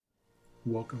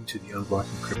Welcome to the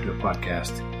Unblocking Crypto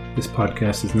podcast. This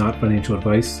podcast is not financial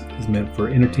advice. It is meant for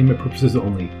entertainment purposes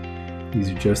only.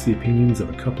 These are just the opinions of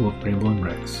a couple of rambling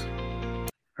wrecks.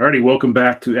 Alrighty, welcome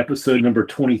back to episode number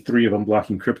 23 of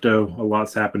Unblocking Crypto. A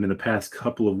lot's happened in the past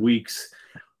couple of weeks.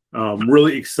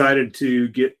 Really excited to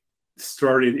get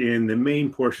started in the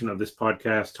main portion of this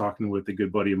podcast, talking with a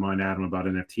good buddy of mine, Adam, about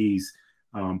NFTs.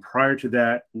 Prior to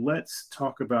that, let's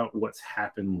talk about what's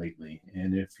happened lately.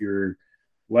 And if you're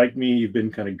like me, you've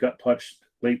been kind of gut punched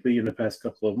lately in the past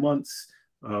couple of months.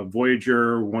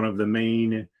 Voyager, one of the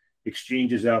main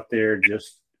exchanges out there,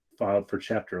 just filed for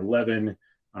Chapter 11.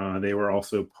 They were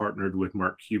also partnered with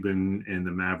Mark Cuban and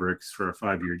the Mavericks for a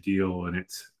 5-year deal, and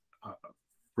it's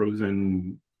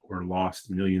frozen or lost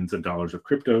millions of dollars of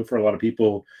crypto for a lot of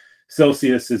people.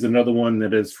 Celsius is another one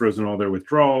that has frozen all their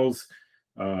withdrawals.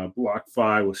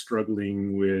 BlockFi was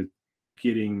struggling with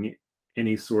getting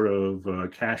any sort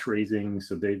of cash raising,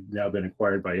 so they've now been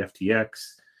acquired by FTX,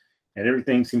 and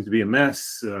everything seems to be a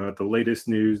mess. The latest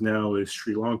news now is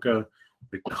Sri Lanka,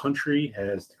 the country,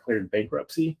 has declared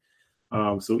bankruptcy.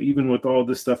 So even with all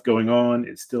this stuff going on,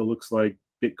 it still looks like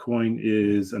Bitcoin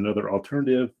is another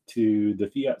alternative to the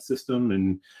fiat system,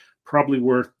 and probably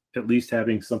worth at least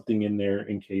having something in there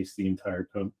in case the entire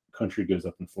country goes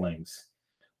up in flames.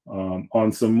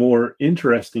 On some more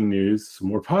interesting news, some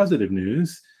more positive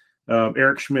news,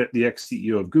 Eric Schmidt, the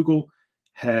ex-CEO of Google,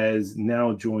 has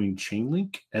now joined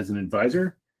Chainlink as an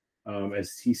advisor,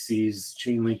 as he sees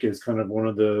Chainlink as kind of one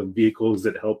of the vehicles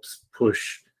that helps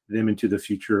push them into the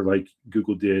future like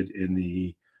Google did in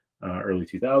the early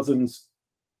 2000s.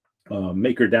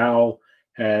 MakerDAO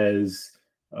has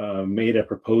made a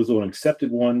proposal and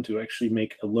accepted one to actually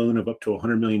make a loan of up to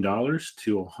 $100 million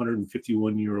to a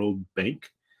 151-year-old bank,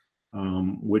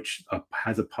 which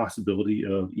has a possibility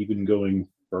of even going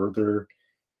further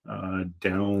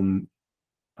down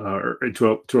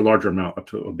to a larger amount, up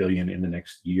to $1 billion in the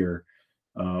next year.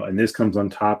 And this comes on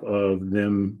top of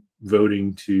them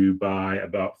voting to buy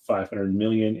about $500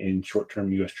 million in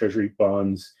short-term U.S. Treasury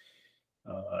bonds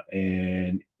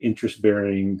and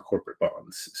interest-bearing corporate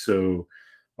bonds. So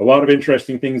a lot of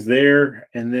interesting things there.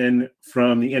 And then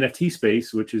from the NFT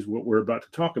space, which is what we're about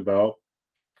to talk about,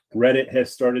 Reddit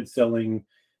has started selling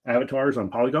avatars on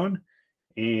Polygon.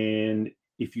 And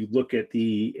if you look at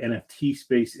the NFT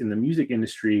space in the music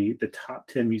industry, the top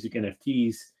 10 music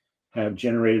NFTs have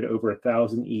generated over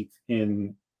 1,000 ETH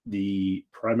in the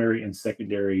primary and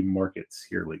secondary markets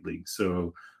here lately.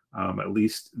 So at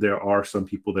least there are some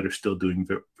people that are still doing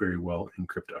very well in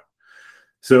crypto.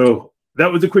 So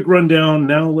that was a quick rundown.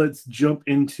 Now let's jump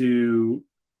into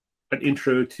an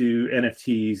intro to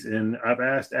NFTs. And I've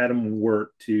asked Adam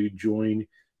Wirt to join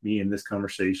me in this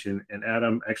conversation. And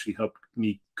Adam actually helped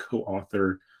me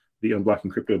co-author the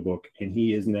Unblocking Crypto book. And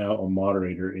he is now a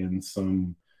moderator in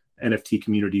some NFT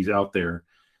communities out there.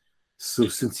 So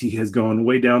since he has gone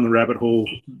way down the rabbit hole,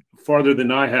 farther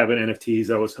than I have in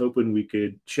NFTs, I was hoping we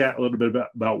could chat a little bit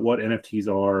about what NFTs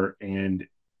are and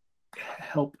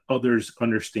help others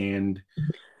understand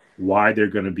why they're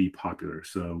going to be popular.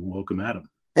 So welcome, Adam.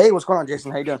 Hey, what's going on,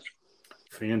 Jason? How you doing?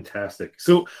 Fantastic.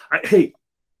 So, hey,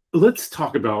 let's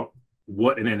talk about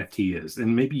what an NFT is,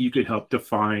 and maybe you could help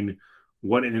define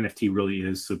what an NFT really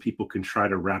is so people can try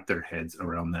to wrap their heads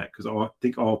around that, because I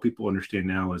think all people understand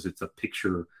now is it's a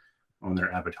picture on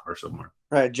their avatar somewhere.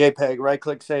 Right, JPEG,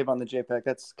 right-click save on the JPEG.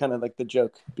 That's kind of like the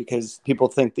joke, because people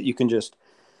think that you can just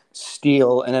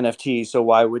steal an NFT, so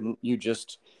why wouldn't you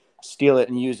just steal it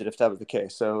and use it if that was the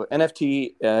case? So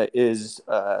NFT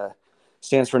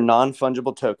stands for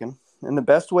non-fungible token. And the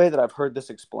best way that I've heard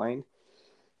this explained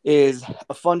is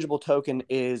a fungible token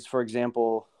is, for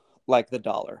example, like the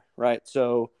dollar, right?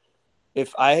 So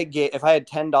if I had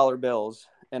 $10 bills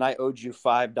and I owed you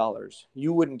 $5,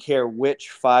 you wouldn't care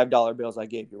which $5 bills I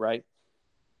gave you, right?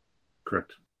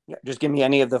 Correct. Yeah, just give me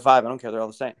any of the five. I don't care. They're all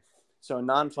the same. So a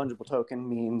non-fungible token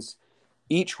means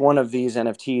each one of these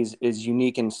NFTs is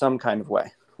unique in some kind of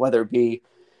way, whether it be,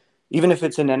 even if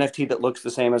it's an NFT that looks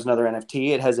the same as another NFT,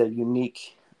 it has a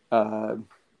unique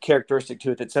characteristic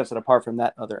to it that sets it apart from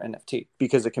that other NFT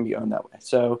because it can be owned that way.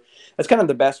 So that's kind of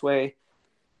the best way.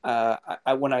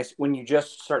 When you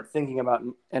just start thinking about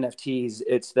NFTs,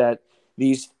 it's that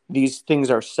these things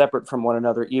are separate from one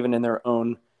another, even in their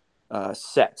own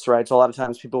sets, right? So a lot of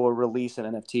times people will release an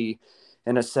NFT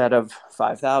in a set of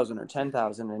 5,000 or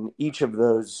 10,000, and each of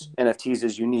those NFTs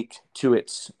is unique to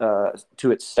its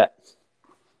set.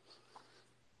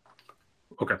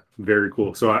 Okay, very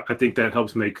cool. So I think that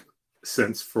helps make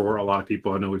sense for a lot of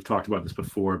people. I know we've talked about this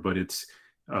before, but it's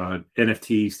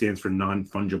NFT stands for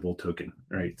non-fungible token,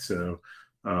 right? So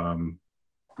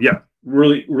yeah,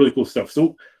 really, really cool stuff.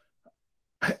 So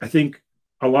I think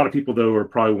a lot of people, though, are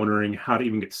probably wondering how to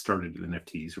even get started with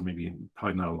NFTs, or maybe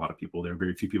probably not a lot of people. There are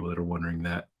very few people that are wondering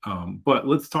that. But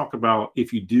let's talk about,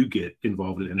 if you do get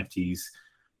involved in NFTs,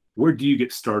 where do you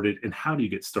get started and how do you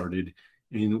get started?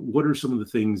 And what are some of the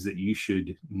things that you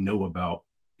should know about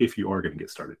if you are going to get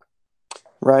started?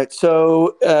 Right.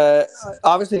 So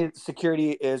obviously,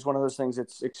 security is one of those things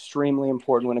that's extremely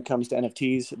important when it comes to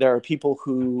NFTs. There are people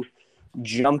who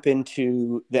jump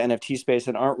into the NFT space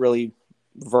and aren't really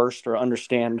versed or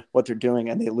understand what they're doing,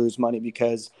 and they lose money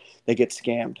because they get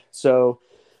scammed. So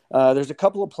there's a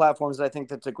couple of platforms that I think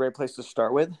that's a great place to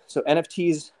start with. So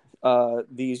NFTs,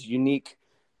 these unique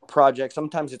projects,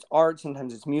 sometimes it's art,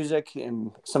 sometimes it's music,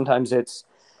 and sometimes it's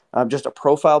just a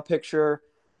profile picture.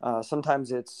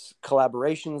 Sometimes it's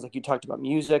collaborations, like you talked about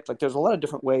music. Like there's a lot of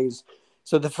different ways.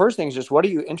 So the first thing is just, what are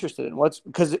you interested in?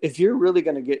 Because if you're really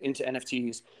going to get into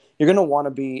NFTs, you're going to want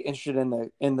to be interested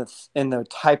in the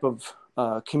type of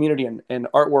community and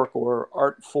artwork or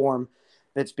art form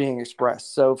that's being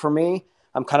expressed. So for me,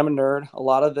 I'm kind of a nerd. A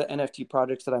lot of the NFT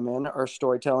projects that I'm in are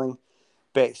storytelling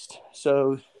based.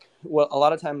 So a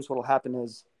lot of times what will happen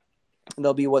is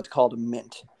there'll be what's called a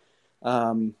mint.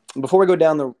 Before we go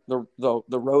down the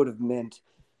road of mint,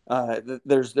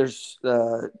 there's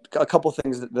a couple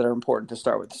things that are important to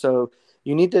start with. So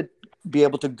you need to be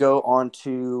able to go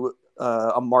onto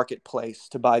a marketplace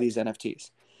to buy these NFTs,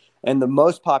 and the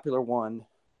most popular one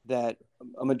that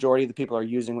a majority of the people are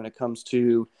using when it comes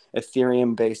to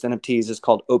Ethereum-based NFTs is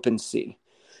called OpenSea,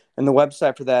 and the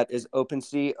website for that is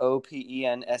OpenSea,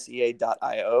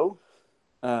 OpenSea.io,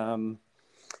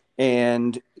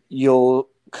 and you'll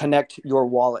connect your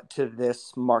wallet to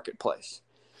this marketplace.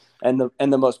 And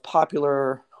the most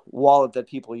popular wallet that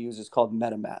people use is called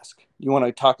MetaMask. You want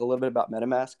to talk a little bit about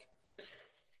MetaMask?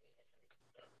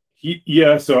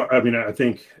 Yeah, so I mean, I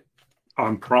think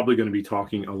I'm probably going to be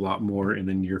talking a lot more in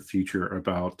the near future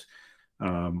about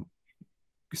um,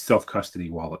 self-custody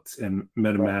wallets, and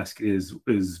MetaMask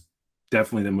is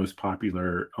definitely the most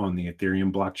popular on the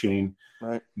Ethereum blockchain.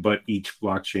 Right. But each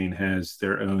blockchain has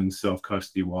their own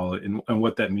self-custody wallet, and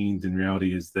what that means in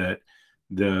reality is that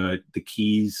the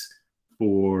keys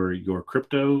for your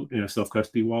crypto in a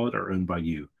self-custody wallet are owned by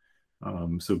you.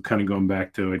 So kind of going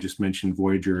back to, I just mentioned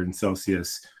Voyager and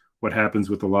Celsius. What happens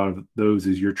with a lot of those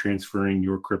is you're transferring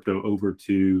your crypto over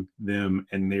to them,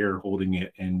 and they're holding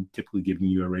it and typically giving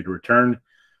you a rate of return.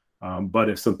 But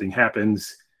if something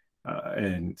happens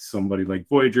and somebody like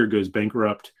Voyager goes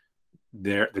bankrupt,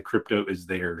 the crypto is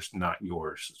theirs, not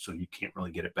yours. So you can't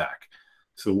really get it back.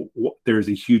 So there's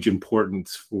a huge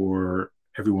importance for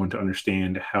everyone to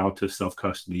understand how to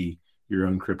self-custody your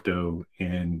own crypto.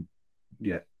 And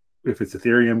yeah, if it's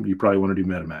Ethereum, you probably want to do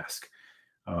MetaMask.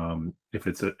 If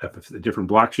it's a different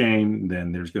blockchain,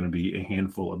 then there's going to be a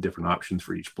handful of different options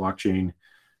for each blockchain.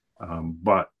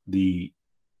 But the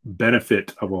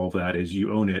benefit of all that is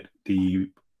you own it. The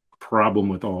problem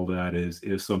with all that is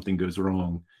if something goes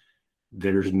wrong,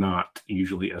 there's not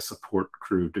usually a support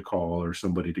crew to call or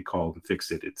somebody to call and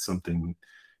fix it. It's something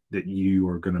that you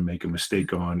are going to make a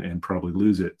mistake on and probably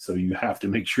lose it. So you have to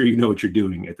make sure you know what you're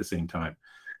doing at the same time.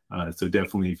 So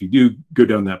definitely, if you do go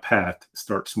down that path,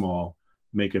 start small,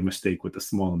 make a mistake with a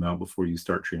small amount before you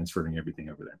start transferring everything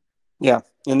over there. Yeah,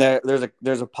 and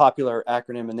there's a popular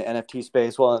acronym in the NFT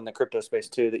space, well, in the crypto space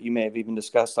too, that you may have even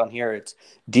discussed on here. It's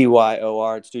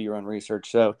DYOR. It's do your own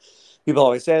research. So people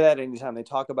always say that anytime they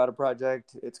talk about a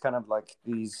project. It's kind of like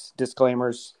these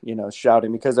disclaimers,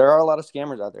 shouting, because there are a lot of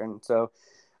scammers out there. And so,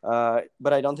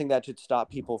 but I don't think that should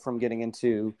stop people from getting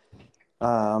into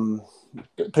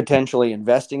potentially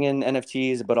investing in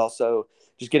NFTs, but also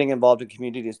just getting involved in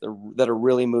communities that are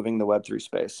really moving the Web3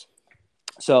 space.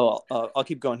 So I'll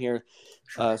keep going here.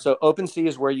 So OpenSea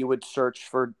is where you would search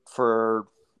for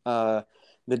the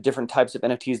different types of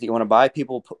NFTs that you want to buy.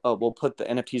 People will put the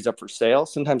NFTs up for sale.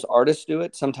 Sometimes artists do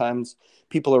it. Sometimes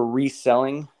people are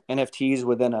reselling NFTs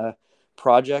within a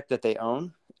project that they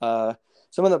own.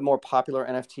 Some of the more popular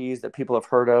NFTs that people have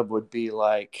heard of would be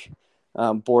like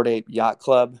Bored Ape Yacht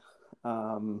Club,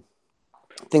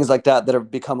 things like that have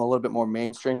become a little bit more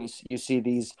mainstream. You see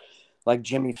these like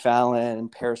Jimmy Fallon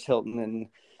and Paris Hilton, and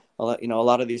a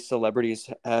lot of these celebrities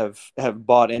have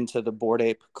bought into the Bored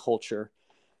Ape culture,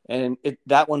 and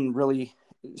that one really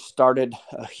started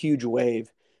a huge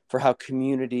wave for how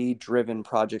community-driven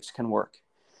projects can work.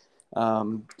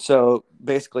 So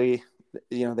basically,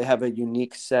 they have a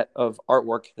unique set of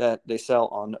artwork that they sell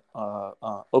on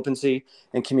OpenSea,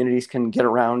 and communities can get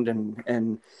around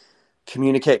and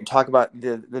communicate and talk about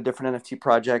the different NFT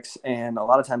projects. And a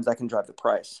lot of times that can drive the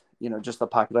price, just the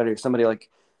popularity of somebody like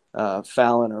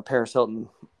Fallon or Paris Hilton,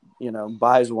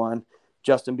 buys one.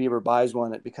 Justin Bieber buys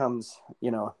one, it becomes,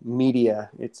 media.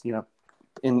 It's,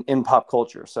 in pop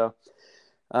culture. So,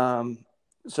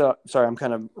 so sorry, I'm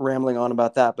kind of rambling on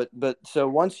about that. But so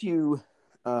once you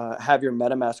have your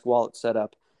MetaMask wallet set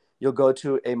up, you'll go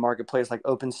to a marketplace like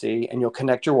OpenSea and you'll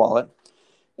connect your wallet.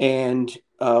 And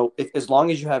as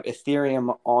long as you have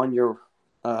Ethereum on your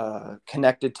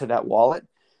connected to that wallet,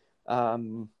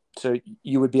 so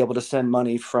you would be able to send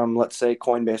money from, let's say,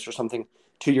 Coinbase or something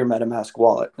to your MetaMask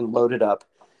wallet and load it up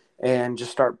and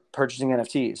just start purchasing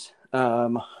NFTs.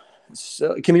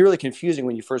 So it can be really confusing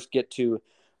when you first get to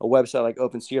a website like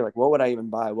OpenSea. You're like, what would I even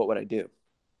buy? What would I do?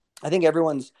 I think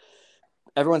everyone's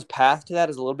path to that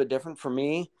is a little bit different. For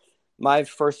me, my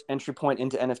first entry point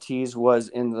into NFTs was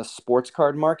in the sports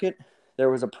card market. There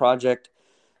was a project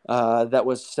that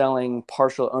was selling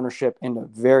partial ownership in a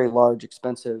very large,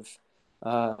 expensive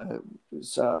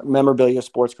memorabilia,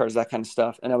 sports cards, that kind of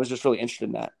stuff. And I was just really interested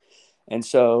in that. And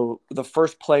so the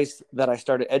first place that I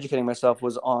started educating myself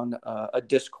was on a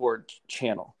Discord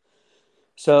channel.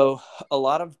 So a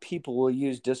lot of people will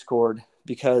use Discord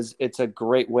because it's a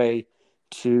great way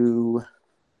to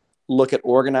look at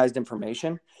organized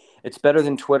information. It's better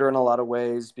than Twitter in a lot of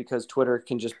ways because Twitter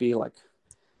can just be like,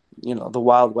 the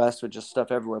Wild West with just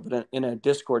stuff everywhere. But in a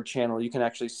Discord channel, you can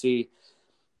actually see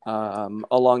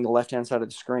along the left-hand side of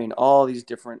the screen all these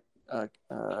different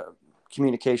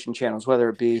communication channels, whether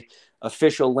it be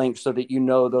official links so that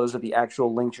those are the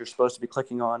actual links you're supposed to be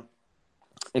clicking on.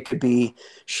 It could be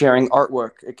sharing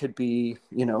artwork. It could be,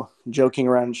 joking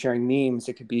around and sharing memes.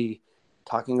 It could be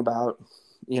talking about,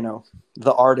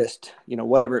 the artist,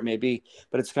 whatever it may be.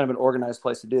 But it's kind of an organized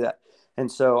place to do that. And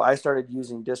so I started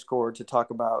using Discord to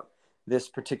talk about this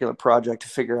particular project to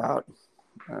figure out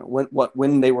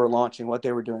when they were launching, what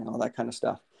they were doing, all that kind of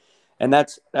stuff. And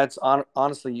that's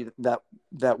honestly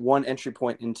that one entry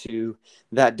point into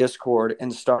that Discord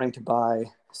and starting to buy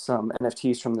some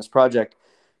NFTs from this project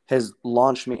has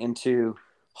launched me into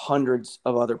hundreds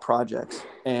of other projects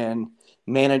and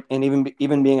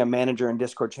even being a manager in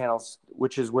Discord channels,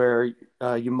 which is where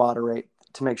you moderate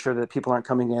to make sure that people aren't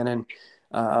coming in and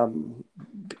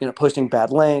posting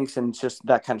bad links and just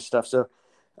that kind of stuff. So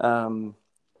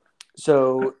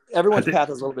so everyone's path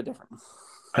is a little bit different.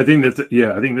 I think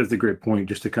that's a great point.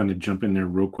 Just to kind of jump in there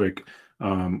real quick,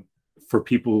 for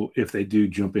people, if they do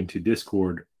jump into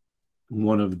Discord,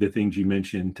 one of the things you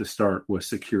mentioned to start was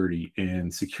security,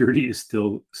 and security is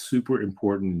still super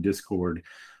important in Discord.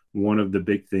 One of the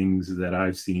big things that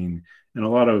I've seen, and a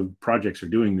lot of projects are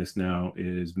doing this now,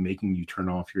 is making you turn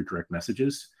off your direct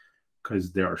messages,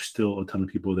 because there are still a ton of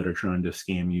people that are trying to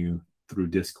scam you through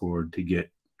Discord to get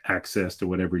access to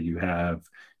whatever you have,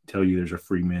 tell you there's a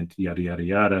free mint, yada, yada,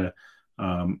 yada.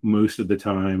 Most of the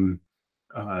time,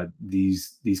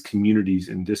 these communities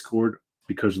in Discord,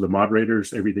 because of the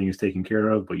moderators, everything is taken care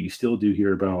of, but you still do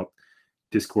hear about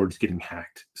Discords getting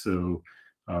hacked. So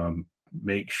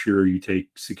make sure you take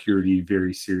security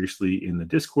very seriously in the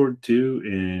Discord too,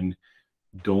 and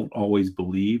don't always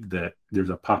believe that there's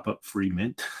a pop-up free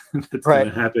mint that's going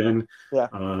to happen,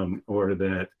 or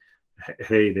that,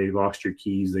 hey, they lost your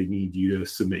keys, they need you to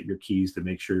submit your keys to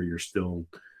make sure you're still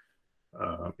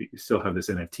you still have this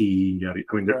NFT.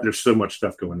 I mean, there's so much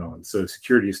stuff going on. So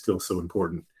security is still so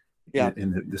important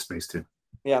in this space too.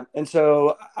 Yeah. And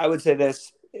so I would say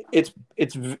this,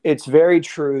 it's very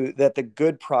true that the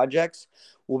good projects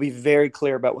will be very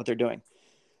clear about what they're doing.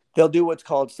 They'll do what's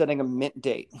called setting a mint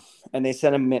date, and they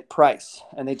set a mint price,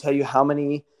 and they tell you how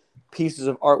many pieces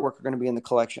of artwork are going to be in the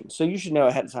collection. So you should know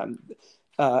ahead of time.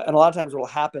 And a lot of times what will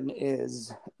happen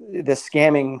is the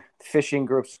scamming phishing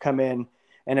groups come in,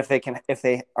 and if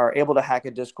they are able to hack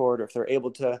a Discord, or if they're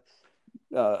able to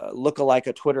look like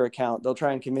a Twitter account, they'll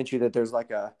try and convince you that there's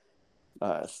like a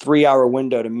 3-hour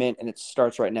window to mint and it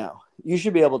starts right now. You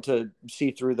should be able to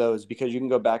see through those, because you can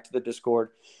go back to the Discord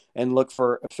and look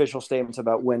for official statements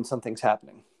about when something's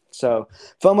happening. So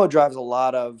FOMO drives a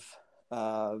lot of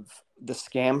the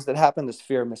scams that happen, this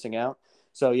fear of missing out.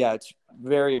 So yeah, it's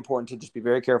very important to just be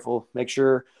very careful. Make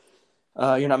sure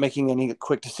you're not making any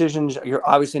quick decisions. You're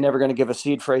obviously never going to give a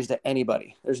seed phrase to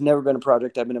anybody. There's never been a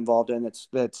project I've been involved in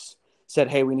that's said,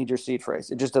 hey, we need your seed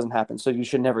phrase. It just doesn't happen. So you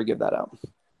should never give that out.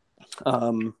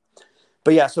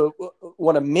 But yeah, so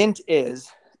what a mint is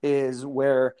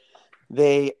where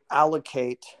they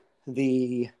allocate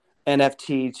the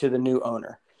NFT to the new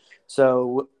owner.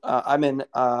 So I'm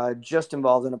just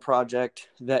involved in a project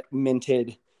that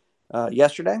minted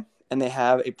yesterday, and they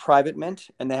have a private mint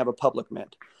and they have a public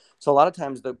mint. So a lot of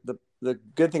times the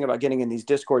good thing about getting in these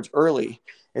Discords early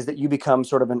is that you become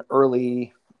sort of an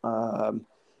early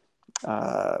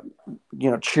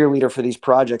cheerleader for these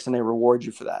projects, and they reward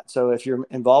you for that. So if you're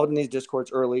involved in these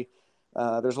discords early,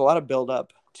 there's a lot of build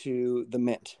up to the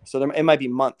mint. So it might be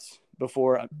months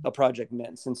before a project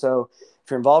mints. And so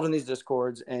if you're involved in these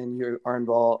discords and you are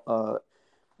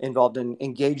involved in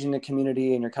engaging the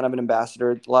community and you're kind of an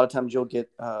ambassador, a lot of times you'll get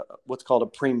what's called a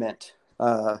pre-mint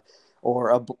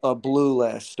or a blue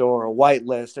list or a white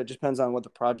list. It just depends on what the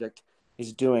project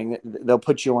is doing. They'll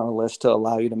put you on a list to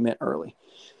allow you to mint early.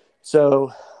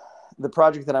 So the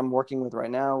project that I'm working with right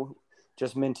now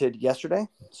just minted yesterday.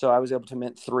 So I was able to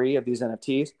mint 3 of these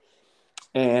NFTs,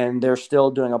 and they're still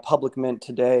doing a public mint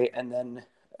today. And then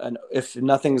if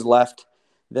nothing's left,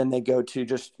 then they go to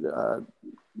just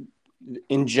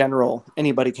in general,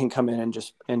 anybody can come in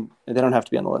and they don't have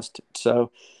to be on the list.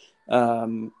 So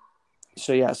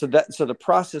the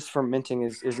process for minting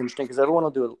is interesting because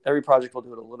every project will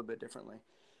do it a little bit differently.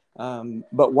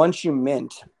 But once you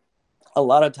mint, a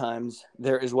lot of times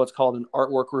there is what's called an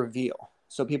artwork reveal.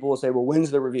 So people will say, well, when's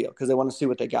the reveal? Because they want to see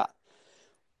what they got.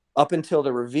 Up until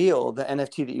the reveal, the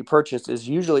NFT that you purchased is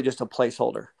usually just a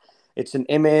placeholder. It's an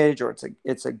image or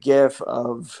it's a GIF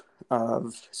of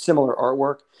similar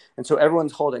artwork. And so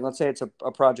everyone's holding, let's say it's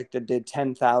a project that did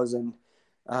 10,000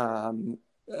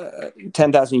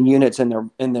 units in their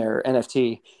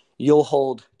NFT. You'll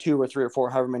hold 2 or 3 or 4,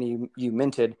 however many you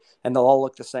minted, and they'll all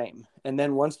look the same. And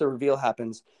then once the reveal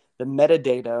happens, the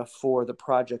metadata for the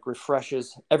project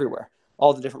refreshes everywhere.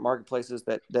 All the different marketplaces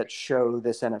that show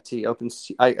this NFT.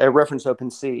 OpenSea, I reference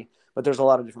OpenSea, but there's a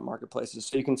lot of different marketplaces.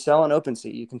 So you can sell on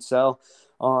OpenSea, you can sell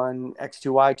on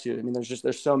X2Y2. I mean,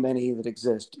 there's so many that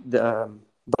exist. But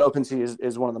OpenSea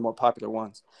is one of the more popular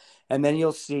ones. And then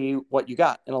you'll see what you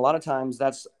got. And a lot of times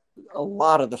that's a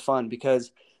lot of the fun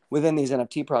because within these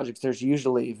NFT projects, there's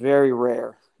usually very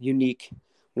rare, unique,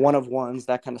 one-of-ones,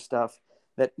 that kind of stuff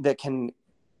that can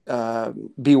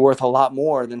be worth a lot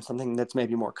more than something that's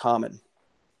maybe more common.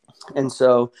 And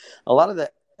so a lot of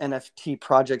the NFT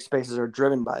project spaces are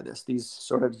driven by these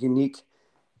sort of unique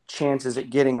chances at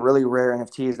getting really rare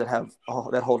NFTs that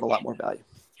hold a lot more value.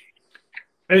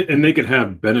 And they can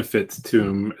have benefits to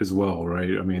them as well,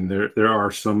 right? I mean, there are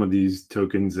some of these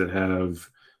tokens that have,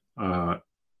 or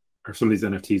some of these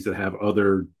NFTs that have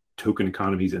other token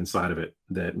economies inside of it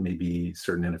that maybe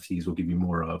certain NFTs will give you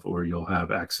more of, or you'll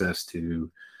have access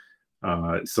to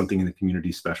something in the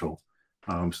community special.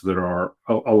 So there are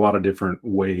a lot of different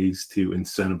ways to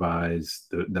incentivize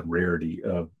the rarity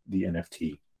of the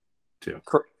NFT too.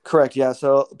 Correct. Yeah.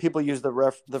 So people use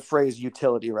the phrase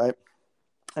utility, right?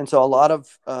 And so a lot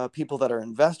of people that are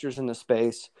investors in the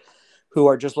space who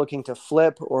are just looking to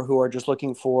flip or who are just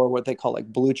looking for what they call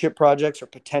like blue chip projects or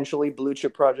potentially blue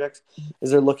chip projects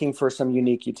is they're looking for some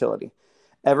unique utility.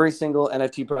 Every single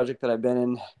NFT project that I've been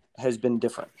in has been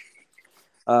different.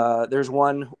 There's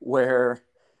one where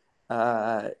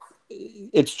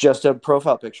it's just a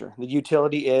profile picture. The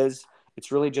utility is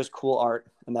it's really just cool art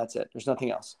and that's it. There's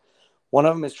nothing else. One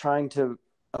of them is trying to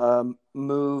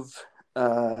move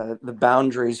the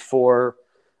boundaries for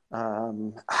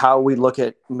how we look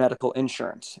at medical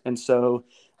insurance. And so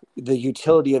the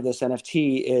utility of this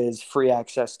NFT is free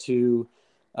access to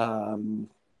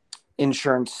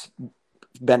insurance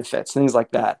benefits, things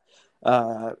like that.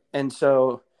 And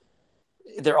so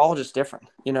they're all just different,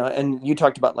 and you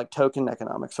talked about like token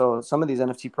economics. So some of these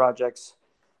NFT projects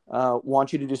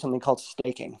want you to do something called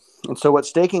staking. And so what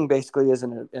staking basically is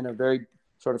in a very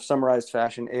sort of summarized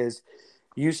fashion is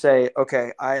you say,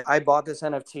 okay, I bought this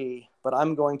NFT, but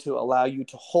I'm going to allow you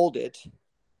to hold it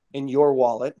in your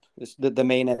wallet, the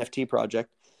main NFT project,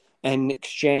 in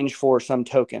exchange for some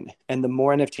token. And the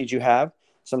more NFTs you have,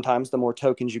 sometimes the more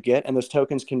tokens you get. And those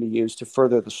tokens can be used to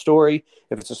further the story,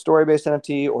 if it's a story-based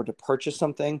NFT, or to purchase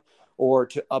something, or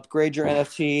to upgrade your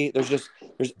NFT.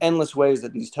 There's endless ways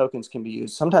that these tokens can be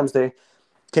used. Sometimes they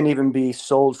can even be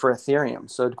sold for Ethereum.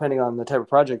 So depending on the type of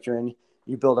project you're in,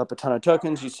 you build up a ton of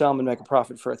tokens, you sell them and make a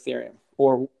profit for Ethereum.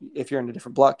 Or if you're in a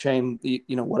different blockchain,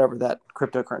 whatever that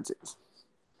cryptocurrency is.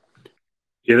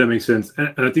 Yeah, that makes sense.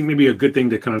 And I think maybe a good thing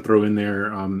to kind of throw in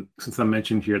there, since I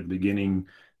mentioned here at the beginning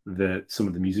that some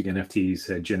of the music NFTs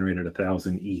had generated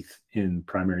 1,000 ETH in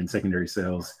primary and secondary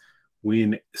sales.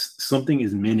 When something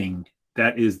is minting,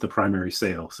 that is the primary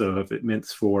sale. So if it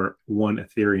mints for 1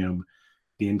 Ethereum,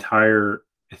 the entire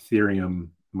Ethereum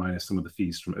minus some of the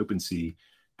fees from OpenSea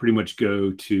pretty much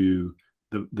go to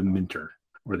the minter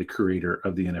or the creator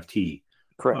of the NFT.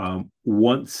 Correct.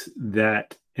 Once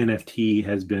that NFT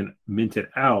has been minted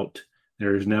out,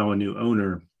 there is now a new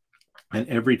owner. And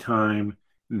every time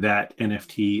that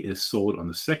NFT is sold on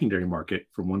the secondary market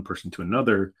from one person to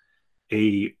another,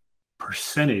 a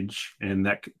percentage, and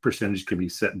that percentage can be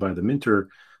set by the minter,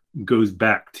 goes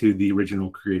back to the original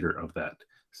creator of that.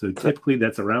 So typically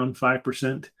that's around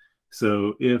 5%.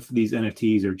 So if these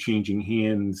NFTs are changing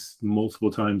hands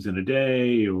multiple times in a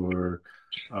day, or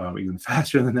even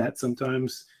faster than that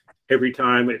sometimes, every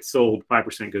time it's sold,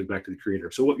 5% goes back to the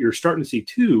creator. So what you're starting to see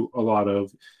too,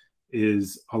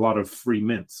 is a lot of free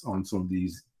mints on some of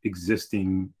these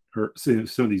existing, or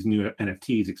some of these new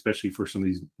NFTs, especially for some of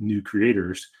these new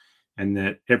creators. And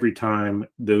that every time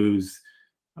those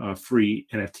free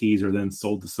NFTs are then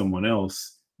sold to someone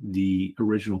else, the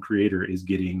original creator is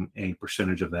getting a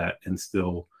percentage of that and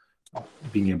still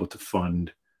being able to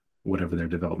fund whatever their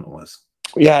development was.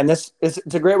 Yeah, and it's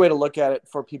a great way to look at it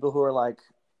for people who are like,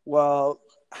 well,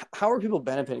 how are people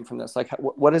benefiting from this? Like,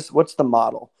 what's the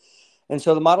model? And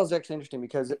so the model is actually interesting,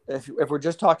 because if we're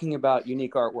just talking about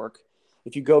unique artwork,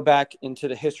 if you go back into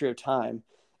the history of time,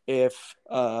 if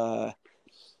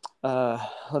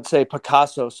let's say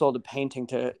Picasso sold a painting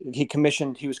he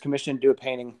was commissioned to do a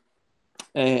painting,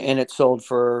 and it sold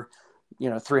for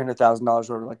 $300,000 or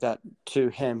whatever like that to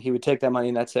him, he would take that money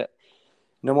and that's it.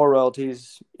 No more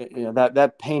royalties.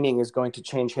 That painting is going to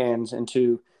change hands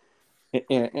into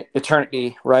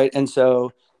eternity, right? And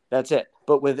so that's it.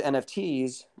 But with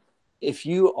NFTs, if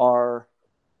you are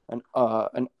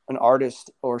an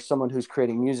artist or someone who's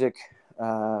creating music,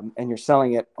 and you're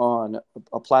selling it on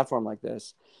a platform like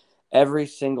this, every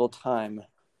single time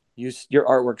your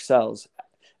artwork sells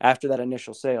after that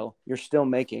initial sale, you're still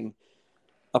making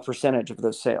a percentage of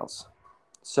those sales.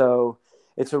 So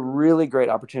it's a really great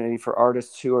opportunity for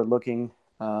artists who are looking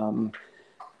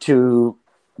to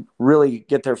really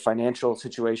get their financial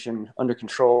situation under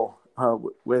control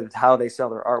with how they sell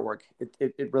their artwork.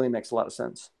 It really makes a lot of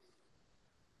sense.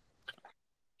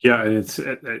 Yeah, it's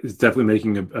definitely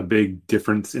making a big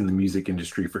difference in the music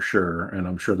industry for sure. And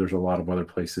I'm sure there's a lot of other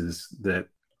places that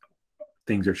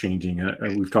things are changing.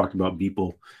 We've talked about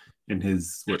Beeple and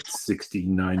his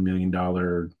 $69 million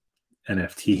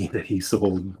NFT that he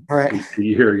sold right a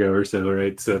year ago or so,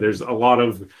 right? So there's a lot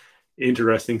of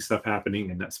interesting stuff happening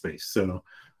in that space. So,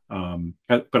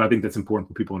 but I think that's important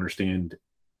for people to understand,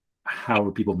 how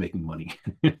are people making money,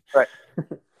 right?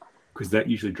 Because that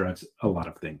usually drives a lot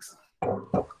of things.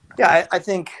 Yeah, I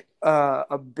think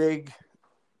a big,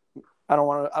 I don't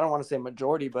want to say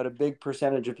majority, but a big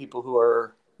percentage of people who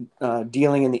are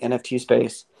dealing in the NFT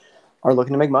space are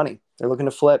looking to make money. They're looking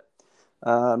to flip.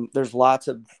 There's lots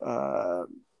of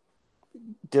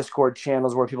Discord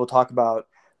channels where people talk about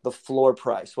the floor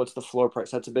price. What's the floor price?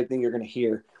 That's a big thing you're going to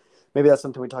hear. Maybe that's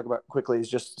something we talk about quickly, is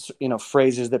just,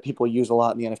 phrases that people use a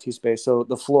lot in the NFT space. So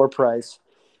the floor price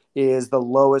is the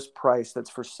lowest price that's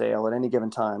for sale at any given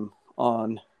time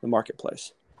on the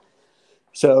marketplace.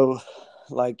 So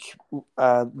like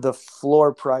the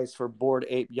floor price for Bored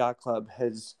Ape Yacht Club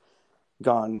has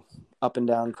gone up and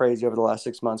down crazy over the last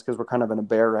 6 months, because we're kind of in a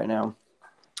bear right now.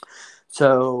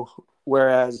 So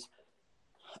whereas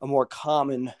a more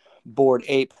common Bored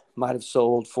Ape might have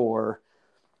sold for,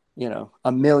 $1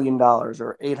 million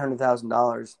or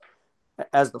 $800,000,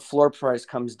 as the floor price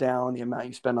comes down, the amount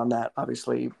you spend on that,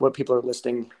 obviously what people are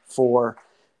listing for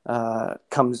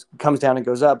comes down and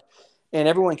goes up, and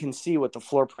everyone can see what the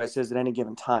floor price is at any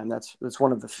given time. That's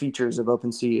one of the features of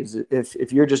OpenSea, is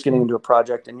if you're just getting into a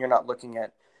project and you're not looking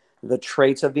at the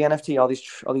traits of the NFT, all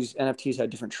these NFTs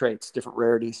have different traits, different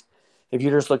rarities. If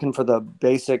you're just looking for the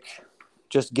basic,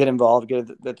 just get involved, get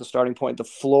at the starting point, the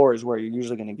floor is where you're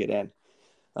usually going to get in.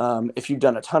 If you've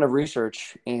done a ton of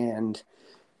research and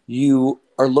you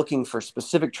are looking for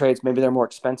specific traits, maybe they're more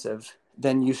expensive,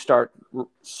 then you start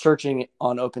searching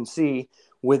on OpenSea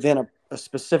within a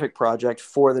specific project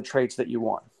for the traits that you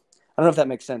want. I don't know if that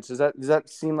makes sense. Does that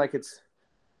seem like it's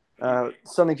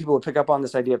something people would pick up on,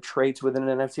 this idea of traits within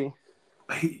an NFT?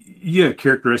 Yeah,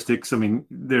 characteristics. I mean,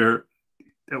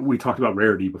 we talked about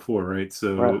rarity before, right?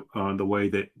 So right. The way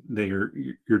that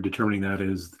you're determining that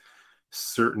is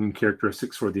certain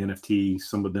characteristics for the NFT.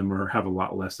 Some of them have a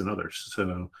lot less than others.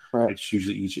 So right. It's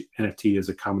usually each NFT is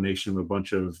a combination of a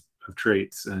bunch of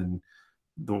traits, and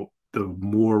the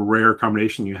more rare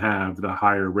combination you have, the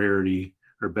higher rarity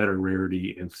or better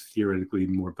rarity, and theoretically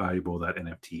more valuable that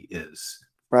NFT is,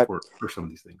 right, for some of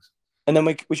these things. And then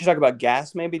we should talk about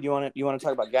gas. Maybe do you want to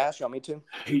talk about gas? You want me to?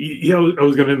 Yeah, I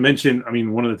was going to mention. I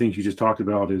mean, one of the things you just talked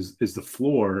about is the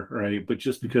floor, right? But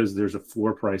just because there's a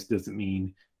floor price doesn't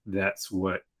mean that's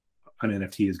what an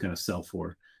NFT is going to sell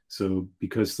for. So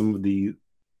because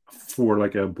for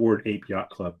like a Bored Ape Yacht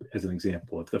Club, as an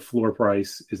example, if the floor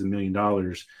price is $1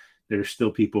 million, there's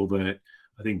still people that,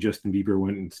 I think Justin Bieber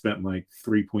went and spent like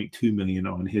 $3.2 million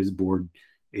on his Bored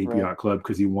Ape Yacht Club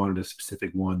because he wanted a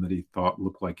specific one that he thought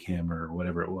looked like him or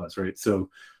whatever it was, right? So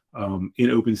In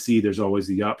OpenSea, there's always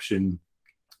the option,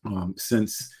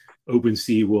 since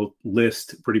OpenSea will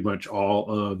list pretty much all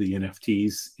of the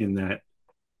NFTs in that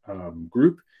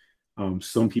group.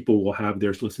 Some people will have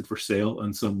theirs listed for sale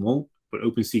and some won't, but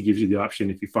OpenSea gives you the option,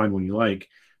 if you find one you like,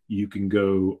 you can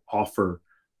go offer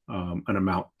an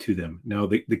amount to them. Now,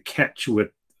 the catch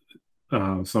with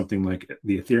something like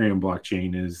the Ethereum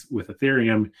blockchain is, with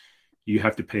Ethereum, you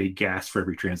have to pay gas for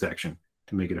every transaction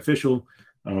to make it official.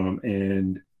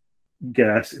 And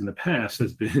gas in the past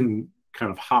has been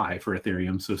kind of high for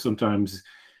Ethereum. So sometimes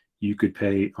you could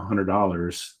pay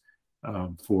 $100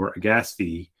 for a gas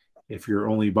fee. If you're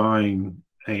only buying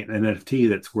an NFT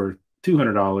that's worth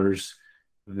 $200,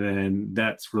 then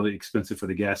that's really expensive for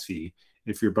the gas fee.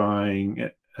 If you're buying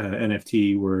an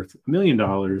NFT worth $1 million,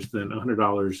 then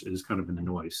 $100 is kind of in the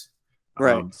noise.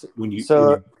 Right. When you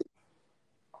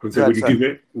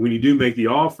do make the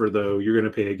offer, though, you're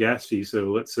going to pay a gas fee. So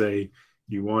let's say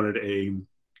you wanted a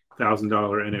 $1,000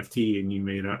 NFT and you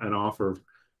made an offer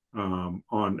on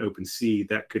OpenSea,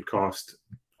 that could cost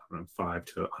around $5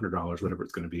 to $100, whatever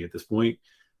it's going to be at this point.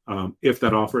 If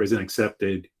that offer isn't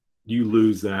accepted, you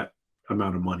lose that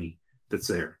amount of money that's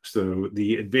there. So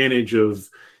the advantage of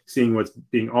seeing what's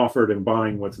being offered and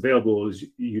buying what's available is,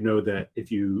 you know, that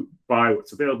if you buy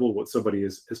what's available, what somebody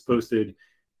has posted,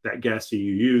 that gas fee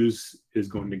you use is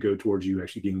going to go towards you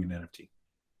actually getting an NFT.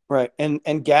 Right.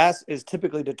 And gas is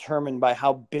typically determined by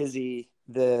how busy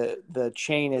the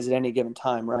chain is at any given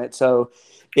time, right? So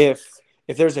if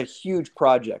there's a huge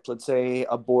project, let's say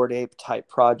a Bored Ape type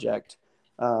project,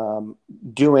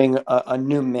 doing a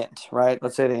new mint, right?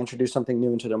 Let's say they introduce something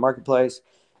new into their marketplace,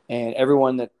 and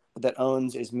everyone that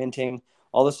owns is minting.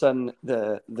 All of a sudden,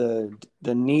 the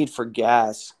need for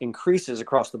gas increases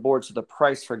across the board, so the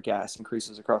price for gas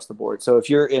increases across the board. So if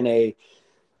you're in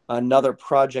another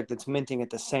project that's minting at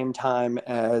the same time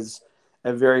as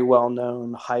a very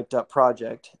well-known, hyped-up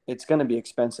project, it's going to be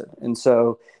expensive. And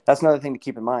so that's another thing to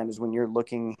keep in mind, is when you're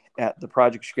looking at the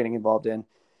projects you're getting involved in,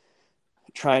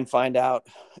 try and find out,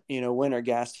 when our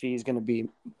gas fee is going to be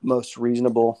most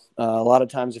reasonable. A lot of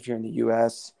times, if you're in the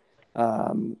U.S.,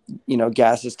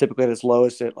 gas is typically at its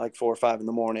lowest at like 4 or 5 in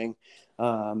the morning.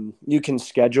 You can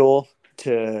schedule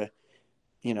to,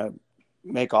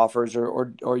 make offers,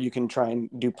 or you can try and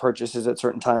do purchases at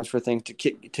certain times for things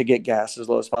to get gas as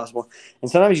low as possible. And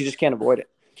sometimes you just can't avoid it.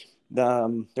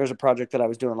 There's a project that I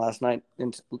was doing last night,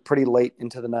 pretty late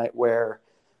into the night, where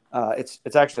it's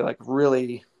actually like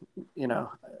really, I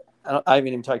haven't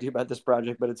even talked to you about this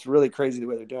project, but it's really crazy the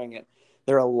way they're doing it.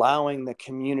 They're allowing the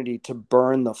community to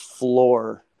burn the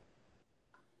floor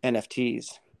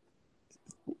NFTs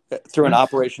through an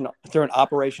operation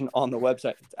on the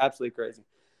website. It's absolutely crazy.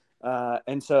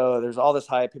 And so there's all this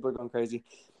hype. People are going crazy,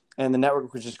 and the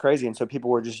network was just crazy. And so people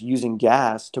were just using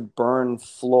gas to burn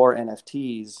floor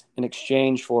NFTs in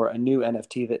exchange for a new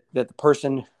NFT that the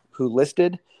person who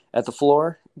listed at the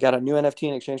floor got a new NFT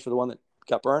in exchange for the one that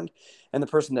got burned, and the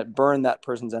person that burned that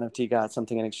person's NFT got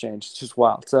something in exchange. It's just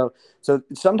wild. So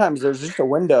sometimes there's just a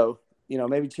window,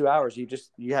 maybe 2 hours.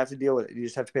 You have to deal with it. You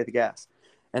just have to pay the gas,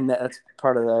 and that's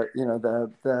part of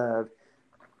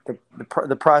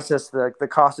the process, the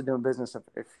cost of doing business,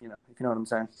 if you know what I'm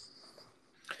saying.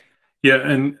 Yeah,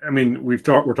 and I mean, we're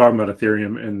talking about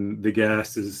Ethereum, and the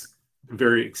gas is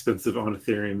very expensive on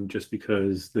Ethereum just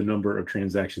because the number of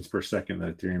transactions per second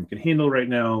that Ethereum can handle right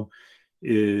now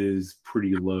is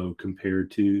pretty low compared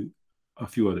to a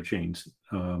few other chains.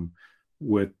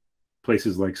 With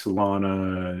places like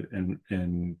Solana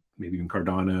and maybe even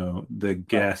Cardano, the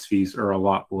gas fees are a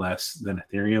lot less than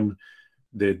Ethereum.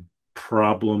 The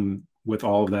problem with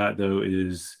all of that, though,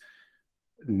 is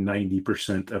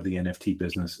 90% of the NFT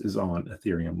business is on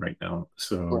Ethereum right now.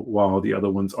 So while the other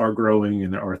ones are growing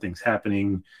and there are things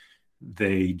happening,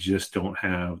 they just don't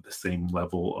have the same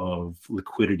level of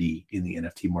liquidity in the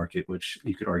NFT market, which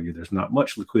you could argue there's not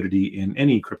much liquidity in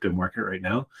any crypto market right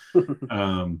now.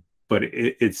 But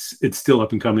it's still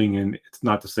up and coming, and it's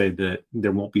not to say that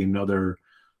there won't be another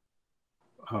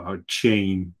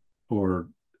chain or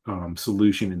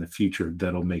solution in the future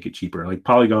that'll make it cheaper. Like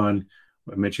Polygon,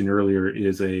 I mentioned earlier,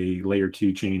 is a layer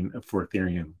 2 chain for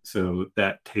Ethereum. So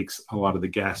that takes a lot of the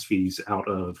gas fees out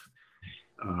of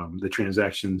the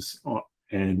transactions,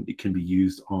 and it can be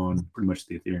used on pretty much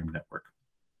the Ethereum network.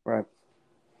 Right.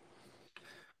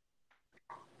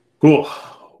 Cool.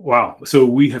 Wow. So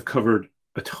we have covered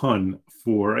a ton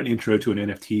for an intro to an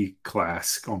NFT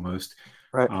class almost.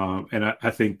 Right. And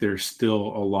I think there's still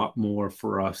a lot more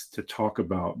for us to talk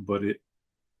about, but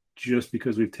just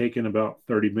because we've taken about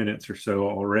 30 minutes or so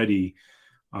already,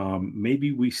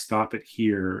 maybe we stop it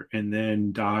here and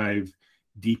then dive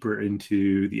deeper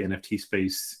into the NFT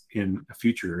space in the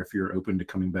future if you're open to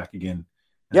coming back again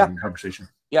Yeah. conversation.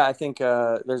 Yeah, I think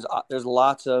there's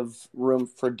lots of room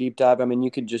for deep dive. I mean,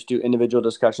 you could just do individual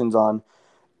discussions on,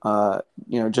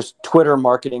 just Twitter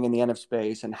marketing in the NFT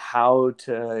space and how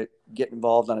to get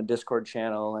involved on a Discord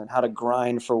channel and how to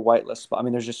grind for whitelist. I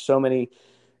mean, there's just so many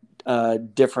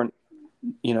different,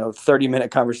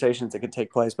 30-minute conversations that could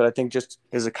take place. But I think just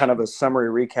as a kind of a summary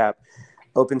recap,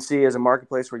 OpenSea is a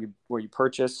marketplace where you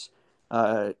purchase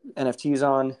NFTs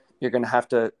on. You're going to have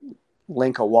to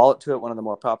link a wallet to it. One of the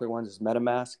more popular ones is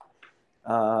MetaMask,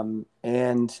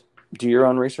 and do your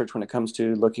own research when it comes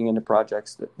to looking into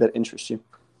projects that interest you.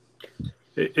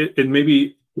 And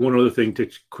maybe one other thing to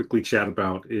quickly chat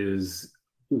about is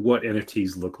what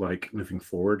NFTs look like moving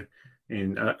forward.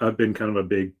 And I've been kind of a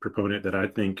big proponent that I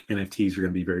think NFTs are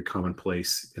going to be very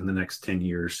commonplace in the next 10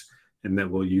 years, and that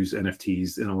we'll use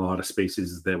NFTs in a lot of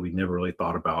spaces that we never really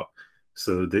thought about.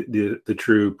 So the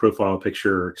true profile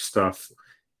picture stuff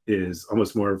is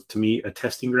almost more, to me, a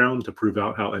testing ground to prove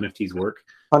out how NFTs work.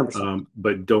 100%.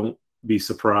 But don't be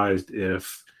surprised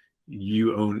if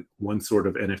you own one sort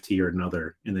of NFT or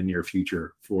another in the near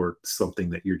future for something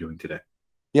that you're doing today.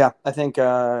 Yeah, I think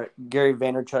Gary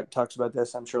Vaynerchuk talks about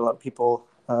this. I'm sure a lot of people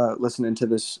listening to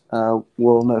this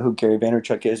will know who Gary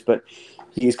Vaynerchuk is, but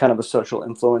he's kind of a social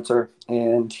influencer.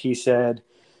 And he said,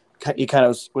 he kind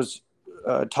of was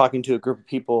talking to a group of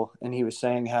people, and he was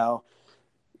saying how,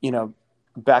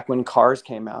 back when cars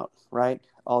came out, right?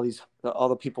 All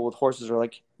the people with horses are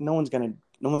like, no one's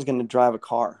gonna drive a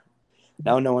car.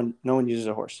 Now no one uses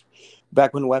a horse.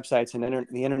 Back when websites and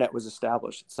the internet was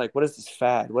established, it's like, what is this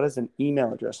fad? What is an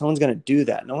email address? No one's going to do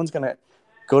that. No one's going to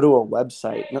go to a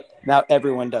website. Now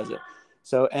everyone does it.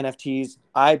 So NFTs,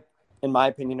 in my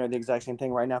opinion, are the exact same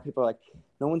thing. Right now, people are like,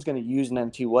 no one's going to use an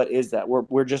NFT. What is that?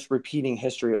 We're just repeating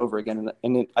history over again.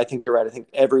 And I think you're right. I think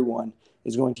everyone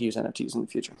is going to use NFTs in the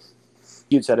future.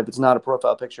 You said if it's not a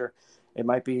profile picture, it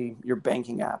might be your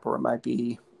banking app, or it might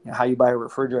be how you buy a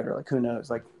refrigerator. Like, who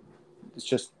knows? Like, it's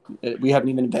just, we haven't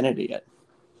even invented it yet.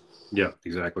 Yeah,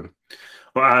 exactly.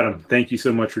 Well, Adam, thank you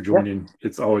so much for joining. Yeah.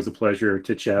 It's always a pleasure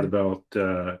to chat about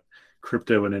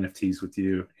crypto and NFTs with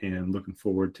you, and looking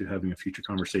forward to having a future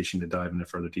conversation to dive into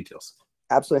further details.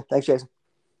 Absolutely. Thanks, Jason.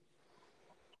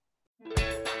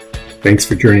 Thanks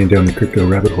for journeying down the crypto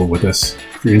rabbit hole with us.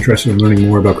 If you're interested in learning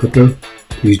more about crypto,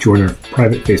 please join our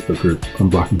private Facebook group,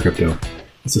 Unblocking Crypto.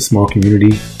 It's a small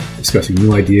community discussing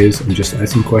new ideas and just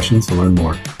asking questions to learn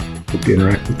more. Hope to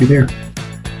interact with you there.